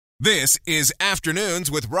This is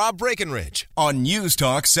Afternoons with Rob Breckenridge on News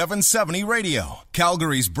Talk 770 Radio,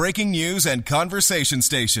 Calgary's breaking news and conversation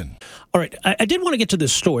station. All right, I did want to get to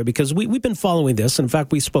this story because we've been following this. In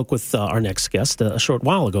fact, we spoke with our next guest a short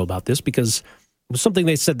while ago about this because it was something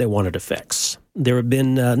they said they wanted to fix. There have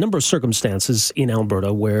been a number of circumstances in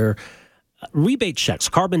Alberta where rebate checks,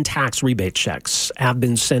 carbon tax rebate checks, have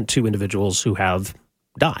been sent to individuals who have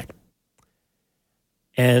died.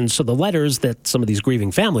 And so the letters that some of these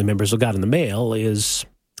grieving family members have got in the mail is,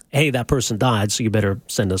 hey, that person died, so you better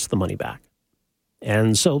send us the money back.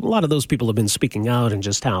 And so a lot of those people have been speaking out and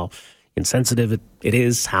just how insensitive it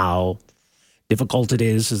is, how difficult it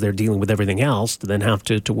is as they're dealing with everything else to then have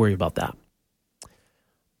to worry about that.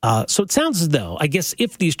 So it sounds as though, I guess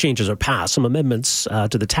if these changes are passed, some amendments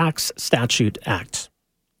to the Tax Statute Act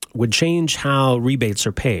would change how rebates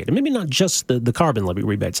are paid. And maybe not just the carbon levy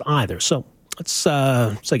rebates either. So let's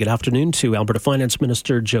say good afternoon to Alberta Finance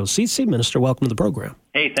Minister Joe Ceci. Minister, welcome to the program.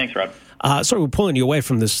 Hey, thanks, Rob. Sorry, we're pulling you away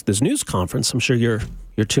from this news conference. I'm sure you're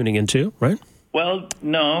tuning into, right? Well,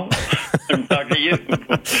 no, I'm talking to you.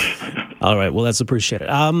 All right, well, that's appreciated.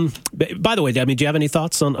 By the way, do you have any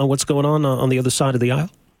thoughts on what's going on the other side of the aisle?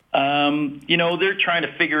 They're trying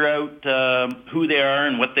to figure out who they are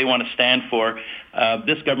and what they want to stand for.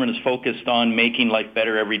 This government is focused on making life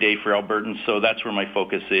better every day for Albertans, so that's where my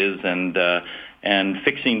focus is, and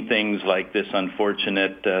fixing things like this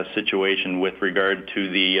unfortunate situation with regard to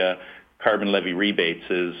the carbon levy rebates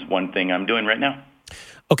is one thing I'm doing right now.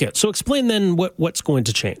 Okay, so explain then what's going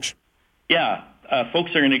to change. Yeah,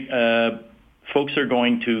 folks are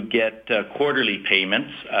going to get quarterly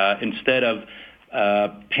payments instead of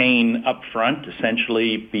paying upfront,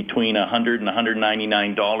 essentially between $100 and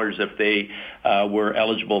 $199 if they were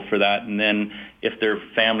eligible for that, and then if their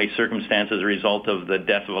family circumstances as a result of the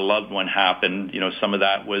death of a loved one happened, some of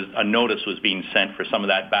that a notice was being sent for some of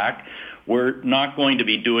that back. We're not going to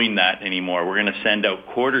be doing that anymore. We're going to send out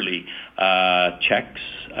quarterly checks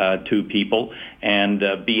to people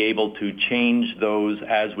and be able to change those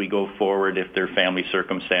as we go forward if their family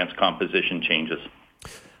circumstance composition changes.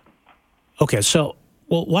 Okay, so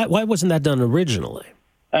why wasn't that done originally?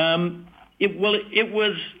 It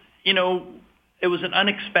was an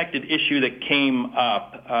unexpected issue that came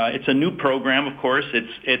up. It's a new program, of course.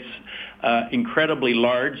 It's incredibly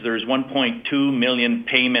large. There's 1.2 million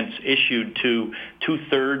payments issued to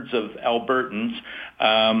 2/3 of Albertans,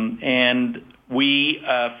 and we,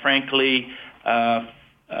 frankly,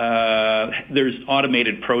 there's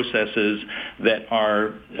automated processes that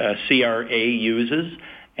our CRA uses,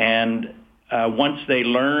 and once they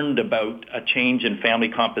learned about a change in family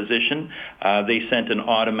composition, they sent an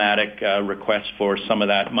automatic request for some of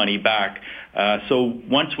that money back. So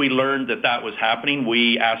once we learned that was happening,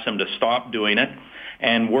 we asked them to stop doing it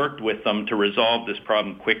and worked with them to resolve this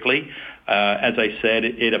problem quickly. As I said,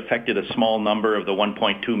 it affected a small number of the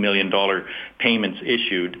 $1.2 million payments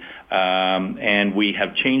issued, and we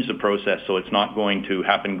have changed the process so it's not going to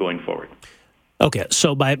happen going forward. Okay,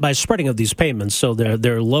 so by spreading of these payments, so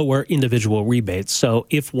they're lower individual rebates. So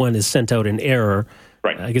if one is sent out in error,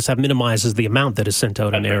 right, I guess that minimizes the amount that is sent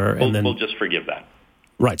out in error. And then we'll just forgive that.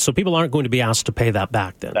 Right, so people aren't going to be asked to pay that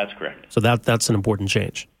back then. That's correct. So that's an important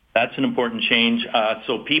change. That's an important change.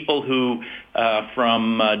 So people who,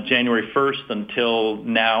 from January 1st until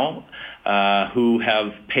now, who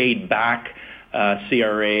have paid back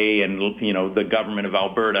CRA and the government of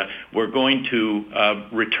Alberta, we're going to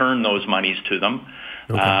return those monies to them.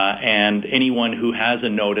 Okay. And anyone who has a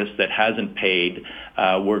notice that hasn't paid,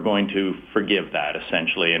 we're going to forgive that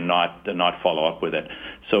essentially and not follow up with it.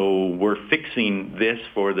 So we're fixing this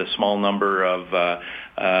for the small number of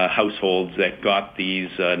households that got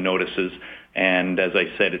these notices. And as I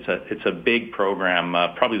said, it's a big program,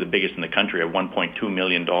 probably the biggest in the country, at $1.2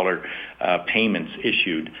 million payments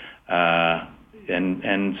issued.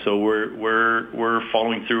 And so we're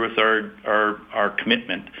following through with our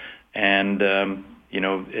commitment, and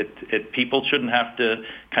people shouldn't have to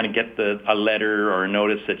kind of get a letter or a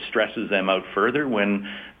notice that stresses them out further when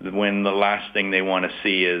the last thing they want to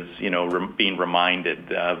see is being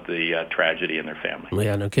reminded of the tragedy in their family.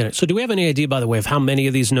 Yeah, no kidding. So do we have any idea, by the way, of how many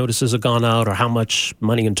of these notices have gone out, or how much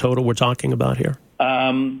money in total we're talking about here?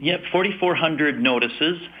 4,400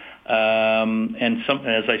 notices. And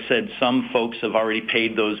as I said, some folks have already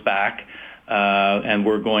paid those back, and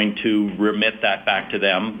we're going to remit that back to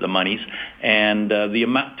them, the monies. And the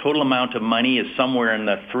total amount of money is somewhere in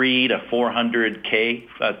the $300,000 to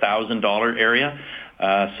 $400,000 area.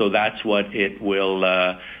 So that's what it will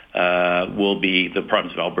be. The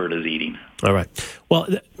province of Alberta is eating. All right. Well,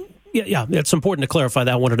 Yeah, it's important to clarify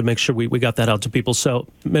that. I wanted to make sure we got that out to people. So,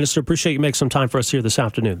 Minister, appreciate you making some time for us here this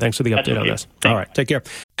afternoon. Thanks for the update on this. Thanks. All right, take care.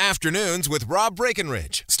 Afternoons with Rob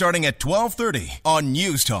Breckenridge, starting at 12:30 on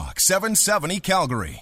News Talk 770 Calgary.